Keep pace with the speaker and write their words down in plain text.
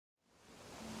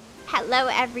Hello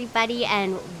everybody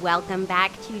and welcome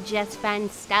back to Just Fun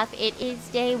Stuff. It is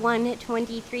day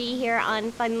 123 here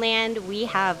on Funland. We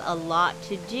have a lot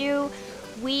to do.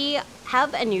 We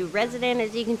have a new resident.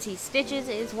 As you can see, Stitches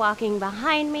is walking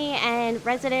behind me, and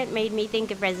resident made me think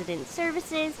of resident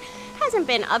services. Hasn't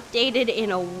been updated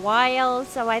in a while,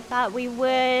 so I thought we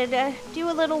would do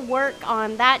a little work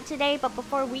on that today. But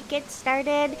before we get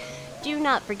started, do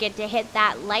not forget to hit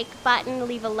that like button,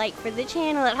 leave a like for the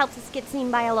channel. It helps us get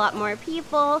seen by a lot more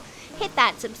people. Hit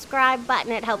that subscribe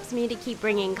button. It helps me to keep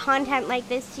bringing content like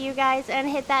this to you guys. And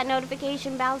hit that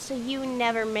notification bell so you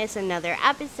never miss another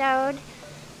episode.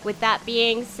 With that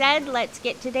being said, let's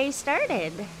get today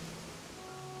started.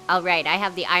 Alright, I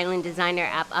have the Island Designer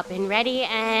app up and ready.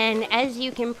 And as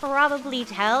you can probably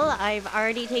tell, I've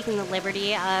already taken the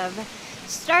liberty of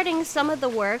starting some of the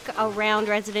work around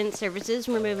resident services,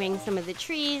 removing some of the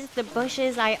trees, the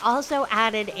bushes. I also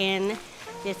added in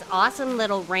this awesome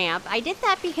little ramp. I did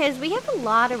that because we have a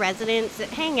lot of residents that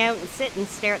hang out and sit and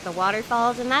stare at the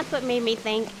waterfalls, and that's what made me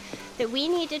think that we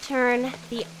need to turn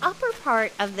the upper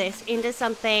part of this into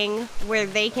something where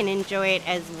they can enjoy it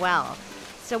as well.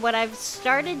 So what I've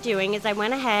started doing is I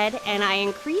went ahead and I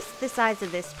increased the size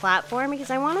of this platform because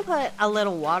I want to put a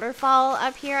little waterfall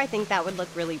up here. I think that would look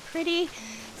really pretty.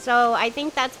 So I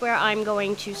think that's where I'm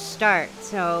going to start.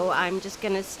 So I'm just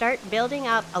going to start building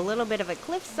up a little bit of a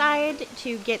cliffside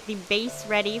to get the base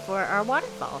ready for our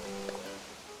waterfall.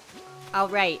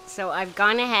 Alright, so I've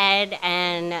gone ahead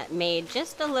and made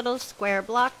just a little square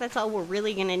block. That's all we're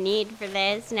really going to need for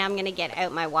this. Now I'm going to get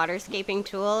out my waterscaping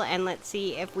tool and let's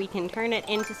see if we can turn it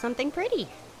into something pretty.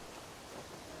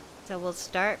 So we'll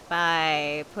start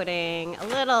by putting a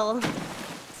little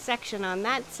section on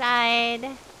that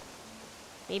side.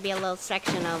 Maybe a little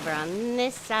section over on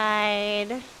this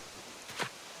side.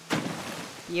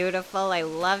 Beautiful, I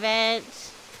love it.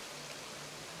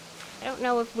 I don't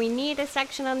know if we need a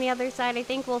section on the other side. I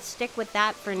think we'll stick with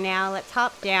that for now. Let's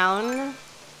hop down.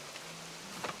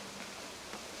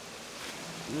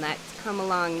 And let's come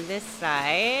along this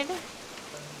side.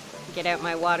 Get out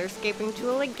my waterscaping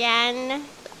tool again.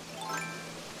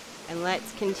 And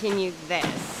let's continue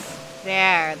this.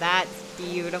 There, that's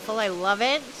beautiful. I love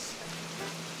it.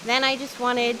 Then I just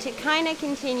wanted to kind of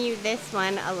continue this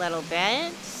one a little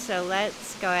bit. So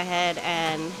let's go ahead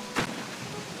and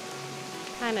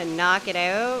kind of knock it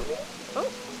out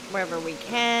wherever we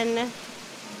can,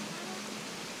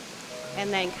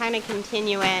 and then kind of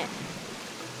continue it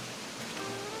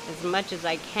as much as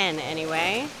I can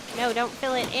anyway. No, don't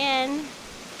fill it in.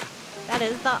 That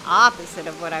is the opposite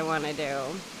of what I want to do.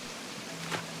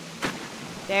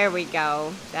 There we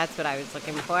go. That's what I was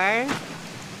looking for.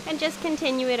 And just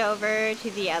continue it over to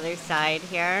the other side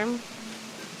here.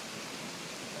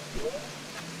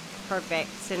 Perfect.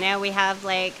 So now we have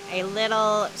like a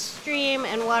little stream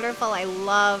and waterfall. I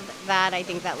love that. I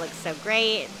think that looks so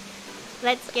great.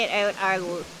 Let's get out our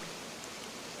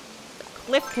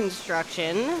cliff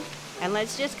construction and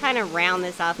let's just kind of round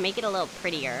this off, make it a little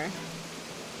prettier.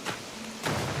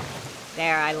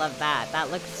 There, I love that.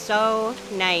 That looks so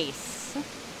nice.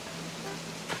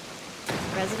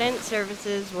 Resident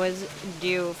Services was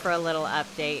due for a little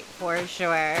update for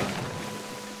sure.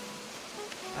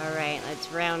 Alright,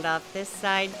 let's round off this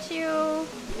side too.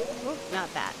 Oop,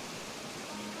 not that.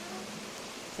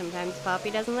 Sometimes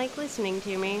Poppy doesn't like listening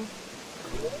to me.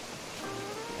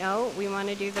 No, we want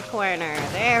to do the corner.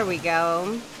 There we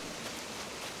go.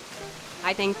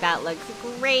 I think that looks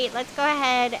great. Let's go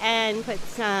ahead and put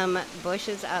some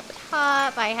bushes up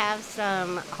top. I have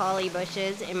some holly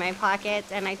bushes in my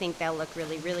pockets, and I think they'll look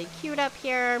really, really cute up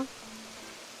here.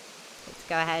 Let's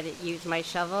go ahead and use my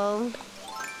shovel.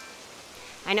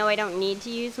 I know I don't need to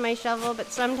use my shovel,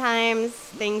 but sometimes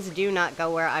things do not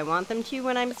go where I want them to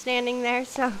when I'm standing there,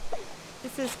 so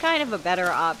this is kind of a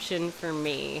better option for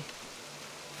me.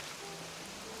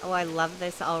 Oh, I love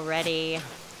this already.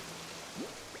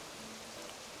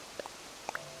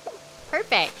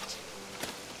 Perfect.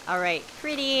 Alright,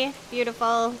 pretty,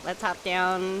 beautiful. Let's hop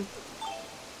down.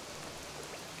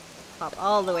 Hop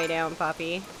all the way down,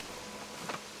 Poppy.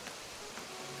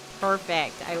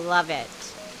 Perfect, I love it.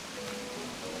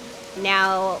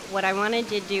 Now, what I wanted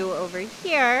to do over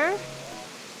here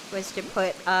was to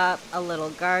put up a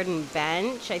little garden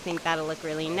bench. I think that'll look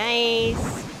really nice.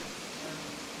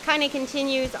 Kind of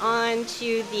continues on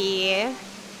to the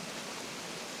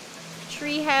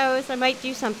tree house. I might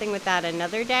do something with that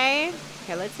another day.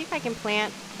 Okay, let's see if I can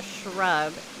plant a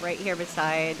shrub right here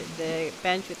beside the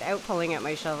bench without pulling out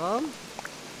my shovel.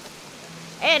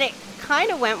 And it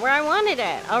kind of went where I wanted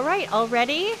it. Alright,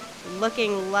 already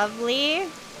looking lovely.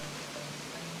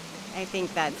 I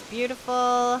think that's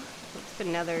beautiful. Let's put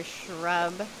another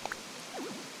shrub.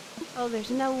 Oh,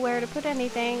 there's nowhere to put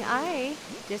anything. I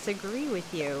disagree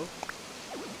with you.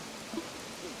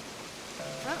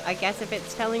 Well, I guess if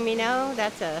it's telling me no,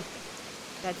 that's a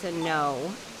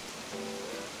no.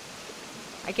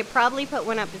 I could probably put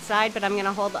one up the side, but I'm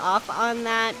gonna hold off on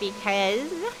that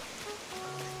because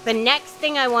the next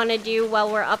thing I want to do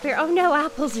while we're up here... Oh no,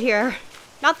 Apple's here.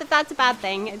 Not that that's a bad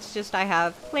thing, it's just I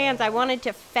have plans. I wanted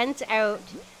to fence out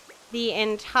the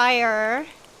entire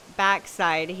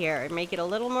backside here and make it a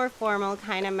little more formal,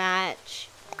 kind of match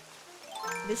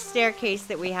the staircase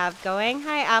that we have going.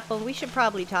 Hi, Apple. We should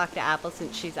probably talk to Apple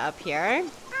since she's up here.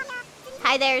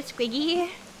 Hi there, Squiggy.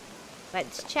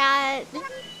 Let's chat.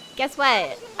 Guess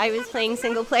what? I was playing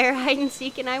single player hide and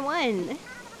seek and I won.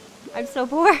 I'm so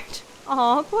bored.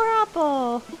 Aw, poor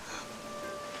Apple.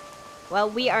 Well,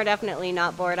 we are definitely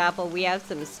not bored, Apple. We have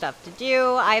some stuff to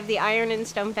do. I have the iron and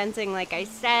stone fencing, like I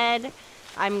said.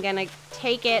 I'm gonna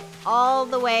take it all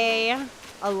the way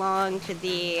along to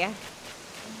the...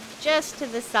 just to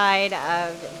the side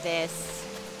of this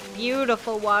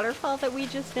beautiful waterfall that we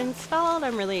just installed.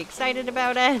 I'm really excited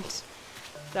about it.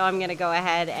 So I'm gonna go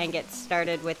ahead and get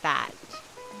started with that.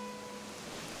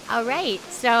 Alright,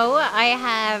 so I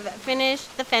have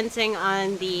finished the fencing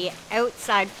on the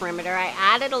outside perimeter. I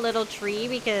added a little tree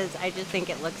because I just think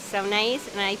it looks so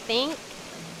nice. And I think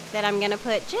that I'm gonna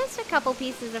put just a couple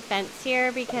pieces of fence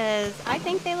here because I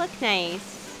think they look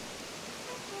nice.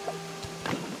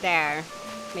 There.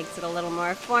 Makes it a little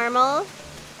more formal.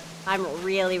 I'm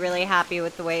really, really happy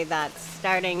with the way that's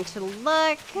starting to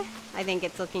look. I think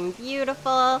it's looking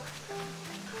beautiful.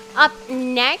 Up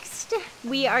next,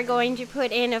 we are going to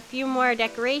put in a few more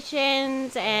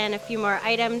decorations and a few more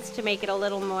items to make it a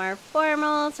little more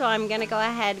formal. So I'm gonna go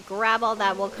ahead, grab all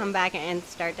that. We'll come back and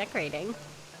start decorating.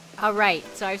 Alright,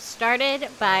 so I've started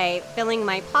by filling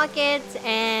my pockets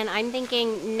and I'm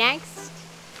thinking next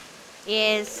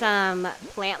is some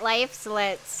plant life. So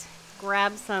let's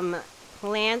grab some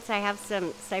plants. I have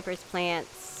some cypress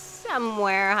plants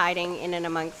somewhere hiding in and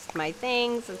amongst my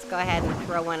things. Let's go ahead and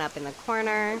throw one up in the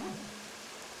corner.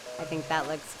 I think that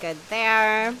looks good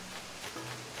there.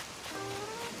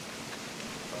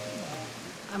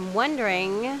 I'm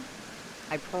wondering,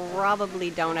 I probably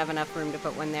don't have enough room to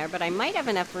put one there, but I might have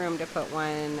enough room to put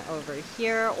one over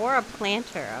here or a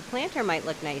planter. A planter might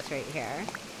look nice right here.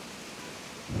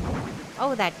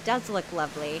 Oh, that does look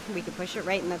lovely. We could push it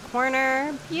right in the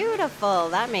corner. Beautiful.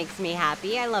 That makes me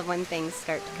happy. I love when things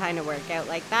start to kind of work out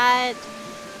like that.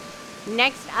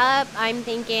 Next up, I'm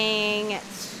thinking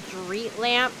street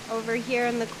lamp over here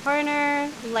in the corner.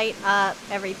 Light up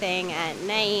everything at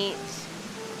night.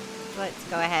 Let's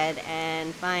go ahead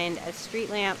and find a street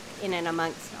lamp in and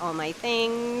amongst all my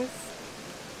things.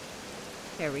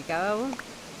 There we go.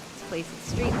 Let's place a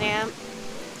street lamp.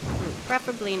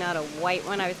 Preferably not a white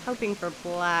one. I was hoping for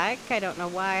black. I don't know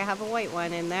why I have a white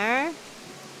one in there.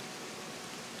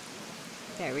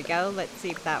 There we go. Let's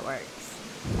see if that works.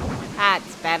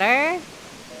 That's better.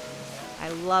 I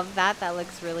love that. That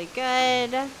looks really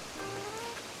good.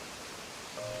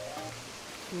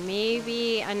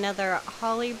 Maybe another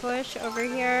holly bush over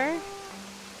here.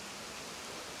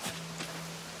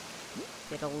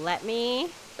 It'll let me.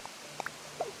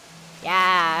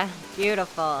 Yeah,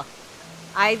 beautiful.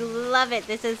 I love it.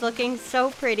 This is looking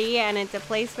so pretty, and it's a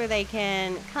place where they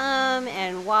can come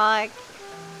and walk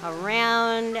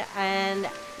around. And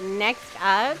next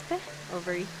up,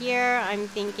 over here, I'm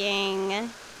thinking...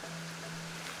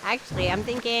 Actually, I'm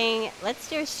thinking, let's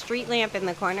do a street lamp in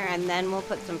the corner, and then we'll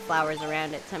put some flowers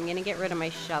around it. So I'm going to get rid of my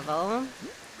shovel.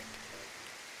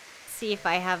 See if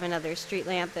I have another street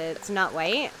lamp that's not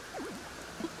white.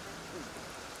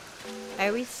 I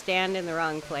always stand in the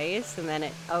wrong place, and then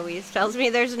it always tells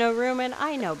me there's no room, and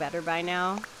I know better by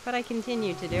now. But I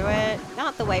continue to do it.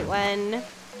 Not the white one.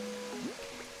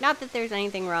 Not that there's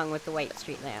anything wrong with the white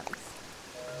street lamps.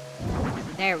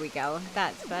 There we go.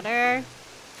 That's better.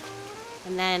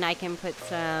 And then I can put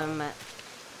some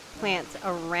plants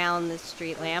around the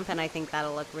street lamp, and I think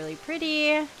that'll look really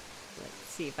pretty. Let's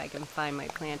see if I can find my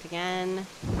plant again.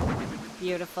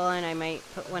 Beautiful, and I might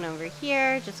put one over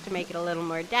here just to make it a little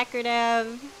more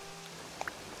decorative.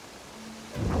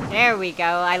 There we go.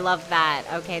 I love that.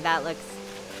 Okay, that looks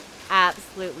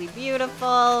absolutely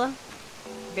beautiful.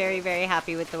 Very, very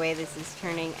happy with the way this is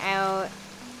turning out.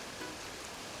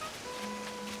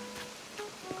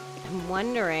 I'm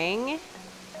wondering...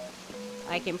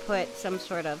 I can put some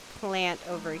sort of plant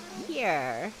over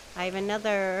here. I have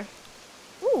another...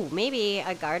 Ooh, maybe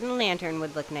a garden lantern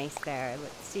would look nice there.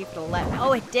 Let's see if it'll let me.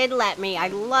 Oh, it did let me. I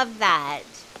love that.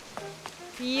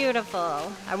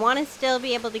 Beautiful. I want to still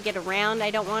be able to get around.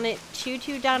 I don't want it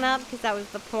too done up because that was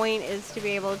the point, is to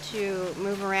be able to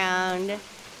move around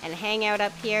and hang out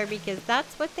up here, because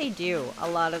that's what they do a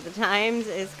lot of the times,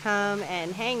 is come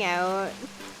and hang out.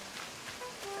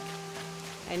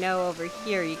 I know over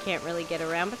here you can't really get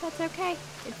around, but that's okay.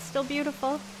 It's still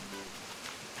beautiful.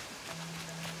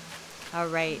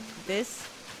 Alright, this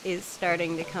is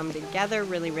starting to come together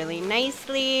really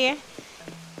nicely.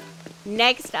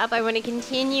 Next up, I want to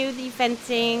continue the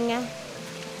fencing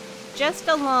just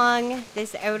along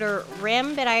this outer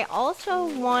rim, but I also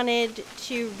wanted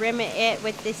to rim it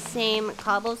with the same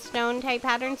cobblestone type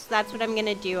pattern, so that's what I'm going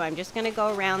to do. I'm just going to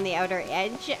go around the outer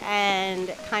edge and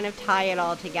kind of tie it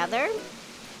all together.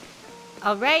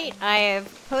 Alright, I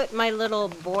have put my little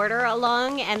border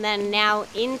along, and then now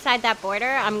inside that border,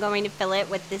 I'm going to fill it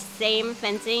with the same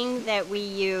fencing that we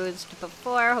used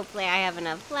before. Hopefully I have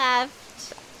enough left.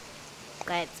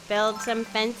 Let's build some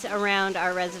fence around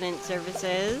our resident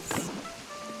services.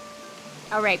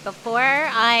 Alright, before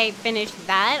I finish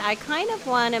that, I kind of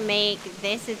want to make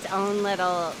this its own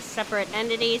little separate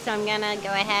entity, so I'm gonna go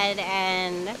ahead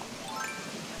and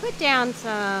put down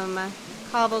some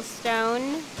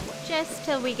cobblestone just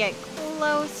till we get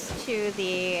close to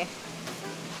the...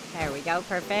 There we go,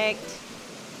 perfect.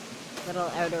 Little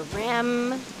outer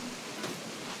rim.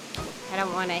 I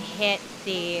don't want to hit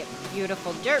the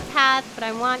beautiful dirt path, but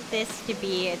I want this to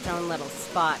be its own little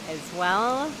spot as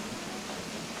well.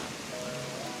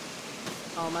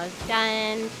 Almost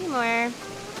done. 2 more.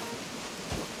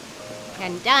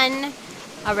 And done.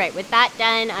 Alright, with that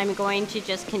done, I'm going to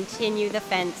just continue the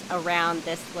fence around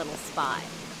this little spot.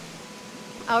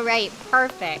 Alright,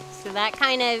 perfect. So that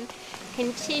kind of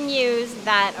continues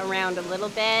that around a little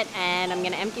bit, and I'm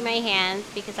going to empty my hands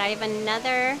because I have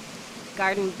another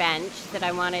garden bench that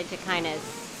I wanted to kind of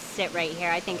sit right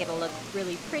here. I think it'll look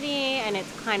really pretty and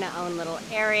its kind of own little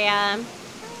area.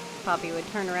 Poppy would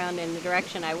turn around in the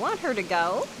direction I want her to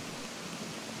go.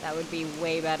 That would be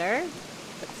way better.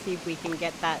 Let's see if we can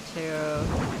get that to...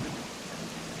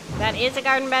 That is a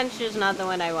garden bench, just not the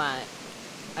one I want.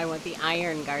 I want the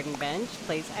iron garden bench.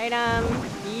 Place item.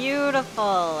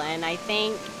 Beautiful. And I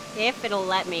think if it'll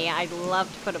let me, I'd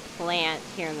love to put a plant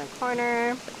here in the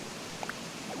corner.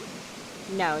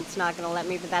 No, it's not going to let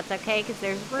me, but that's okay, because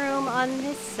there's room on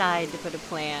this side to put a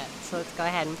plant. So let's go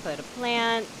ahead and put a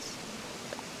plant.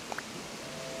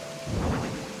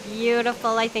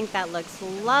 Beautiful. I think that looks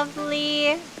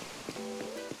lovely.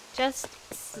 Just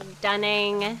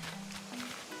stunning.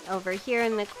 Over here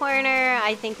in the corner,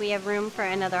 I think we have room for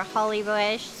another holly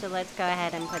bush, so let's go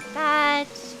ahead and put that.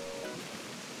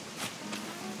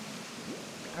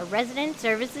 Our resident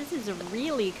services is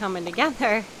really coming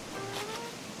together.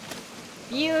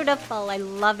 Beautiful. I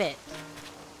love it.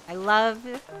 I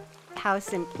love how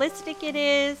simplistic it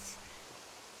is.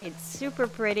 It's super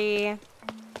pretty.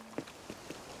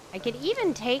 I could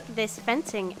even take this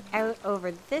fencing out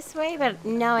over this way, but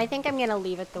no, I think I'm going to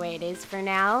leave it the way it is for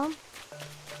now.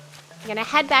 I'm going to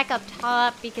head back up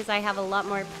top because I have a lot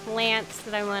more plants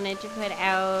that I wanted to put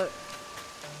out.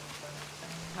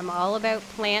 I'm all about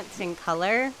plants and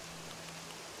color.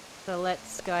 So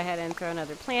let's go ahead and throw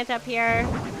another plant up here.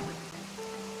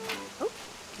 Oh,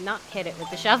 not hit it with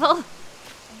the shovel.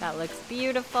 That looks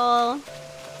beautiful.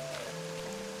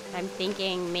 I'm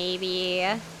thinking maybe...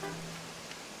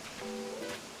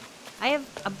 I have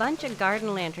a bunch of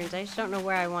garden lanterns. I just don't know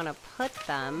where I want to put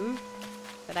them.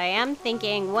 But I am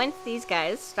thinking once these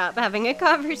guys stop having a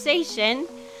conversation,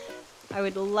 I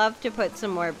would love to put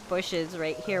some more bushes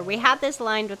right here. We had this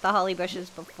lined with the holly bushes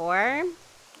before.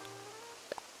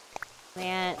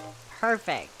 Plant.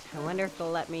 Perfect. I wonder if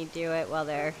they'll let me do it while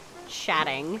they're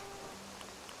chatting.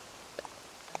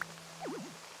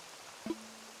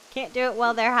 Can't do it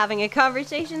while they're having a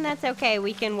conversation. That's okay.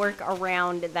 We can work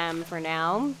around them for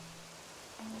now.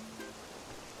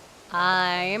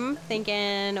 I'm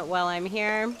thinking while I'm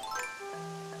here,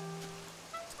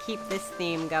 let's keep this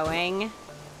theme going.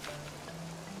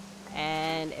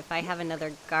 And if I have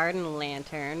another garden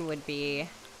lantern, would be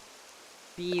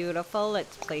beautiful.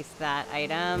 Let's place that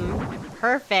item.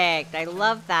 Perfect. I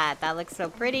love that. That looks so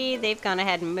pretty. They've gone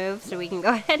ahead and moved, so we can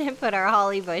go ahead and put our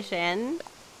holly bush in.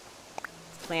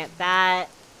 Let's plant that.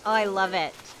 Oh, I love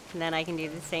it. And then I can do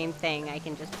the same thing. I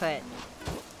can just put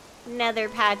another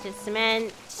patch of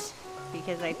cement,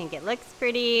 because I think it looks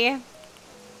pretty.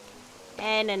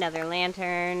 And another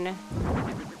lantern.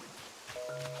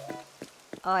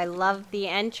 Oh, I love the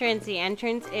entrance. The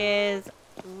entrance is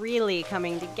really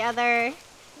coming together.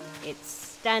 It's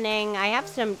stunning. I have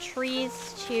some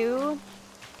trees too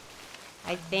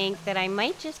I think that I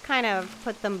might just kind of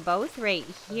put them both right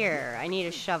here. I need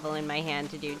a shovel in my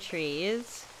hand to do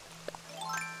trees.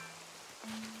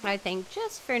 I think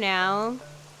just for now.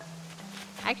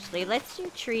 Actually, let's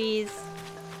do trees.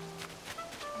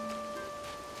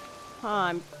 Oh,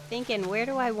 I'm thinking, where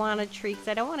do I want a tree? Because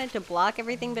I don't want it to block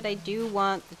everything, but I do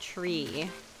want the tree.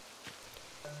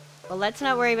 Well, let's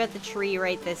not worry about the tree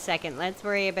right this second. Let's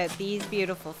worry about these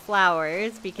beautiful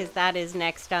flowers, because that is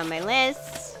next on my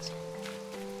list.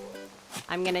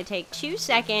 I'm going to take 2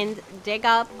 seconds, dig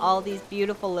up all these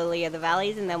beautiful lily of the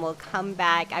valleys, and then we'll come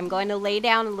back. I'm going to lay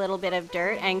down a little bit of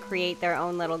dirt and create their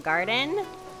own little garden.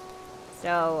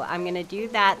 So I'm going to do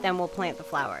that, then we'll plant the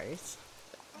flowers.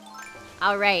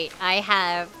 Alright, I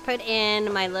have put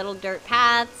in my little dirt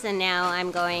paths, and now I'm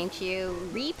going to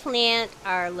replant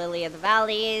our lily of the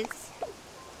valleys.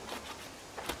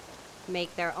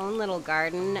 Make their own little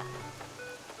garden.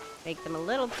 Make them a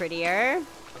little prettier.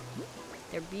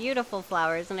 They're beautiful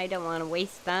flowers, and I don't want to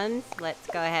waste them. So let's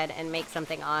go ahead and make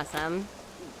something awesome.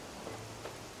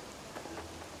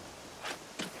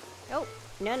 Oh,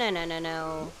 no, no, no, no,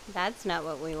 no. That's not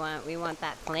what we want. We want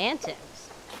that planted.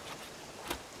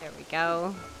 There we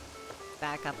go.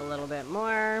 Back up a little bit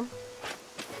more.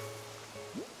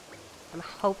 I'm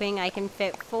hoping I can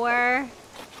fit 4.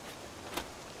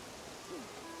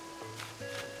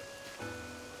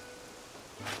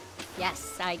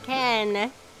 Yes, I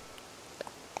can.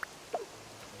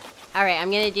 Alright,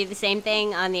 I'm gonna do the same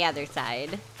thing on the other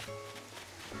side.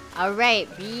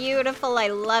 Alright, beautiful, I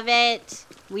love it.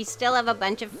 We still have a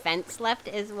bunch of fence left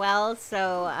as well,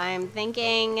 so I'm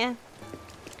thinking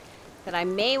that I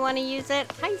may want to use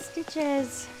it. Hi,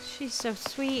 Stitches. She's so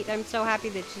sweet. I'm so happy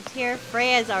that she's here.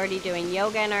 Freya's already doing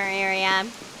yoga in our area.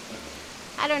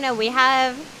 I don't know, we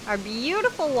have our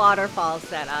beautiful waterfall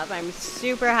set up. I'm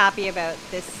super happy about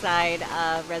this side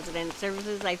of Resident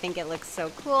Services. I think it looks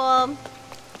so cool.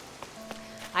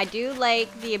 I do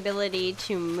like the ability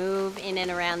to move in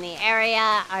and around the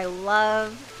area. I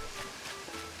love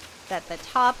that the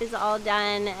top is all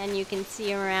done and you can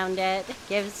see around it.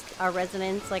 Gives our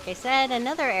residents, like I said,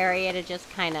 another area to just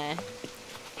kind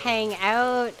of hang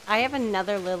out. I have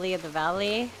another lily of the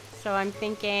valley, so I'm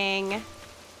thinking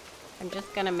I'm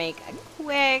just gonna make a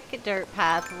quick dirt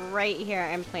path right here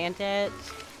and plant it.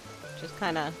 Just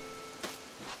kind of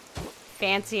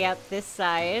fancy up this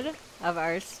side of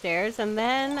our stairs, and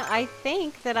then I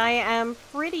think that I am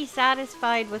pretty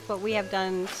satisfied with what we have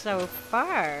done so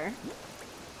far.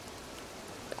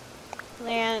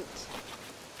 Plant.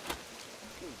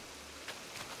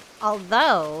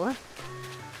 Although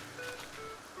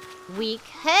we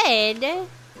could,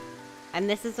 and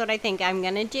this is what I think I'm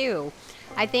gonna do.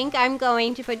 I think I'm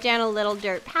going to put down a little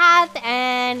dirt path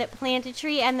and plant a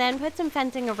tree and then put some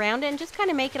fencing around it and just kind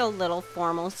of make it a little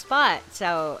formal spot.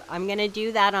 So I'm going to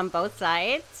do that on both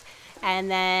sides and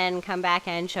then come back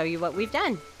and show you what we've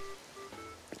done.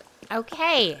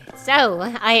 Okay, so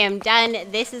I am done.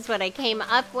 This is what I came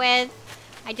up with.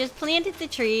 I just planted the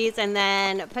trees and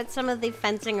then put some of the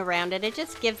fencing around it. It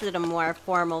just gives it a more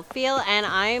formal feel, and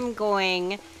I'm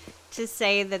going to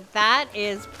say that that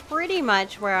is pretty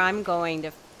much where I'm going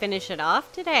to finish it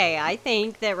off today. I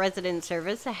think that Resident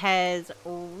Service has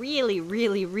really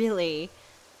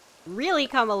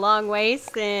come a long way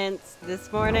since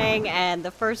this morning and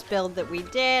the first build that we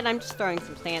did. I'm just throwing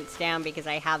some plants down because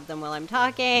I have them while I'm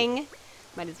talking.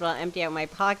 Might as well empty out my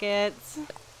pockets.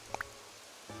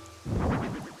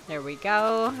 There we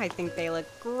go. I think they look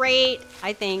great.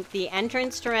 I think the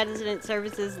entrance to Resident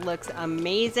Services looks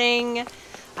amazing.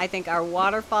 I think our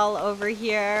waterfall over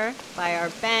here by our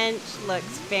bench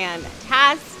looks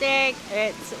fantastic.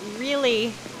 It's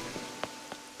really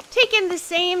taken the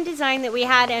same design that we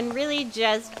had and really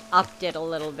just upped it a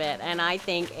little bit. And I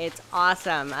think it's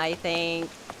awesome. I think,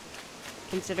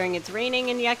 considering it's raining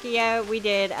in Yuckia, we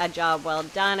did a job well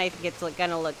done. I think it's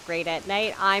gonna look great at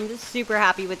night. I'm super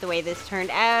happy with the way this turned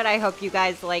out. I hope you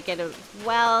guys like it as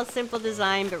well. Simple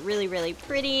design, but really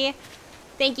pretty.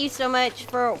 Thank you so much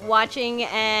for watching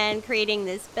and creating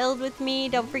this build with me.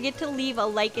 Don't forget to leave a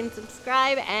like and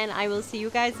subscribe, and I will see you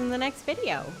guys in the next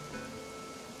video.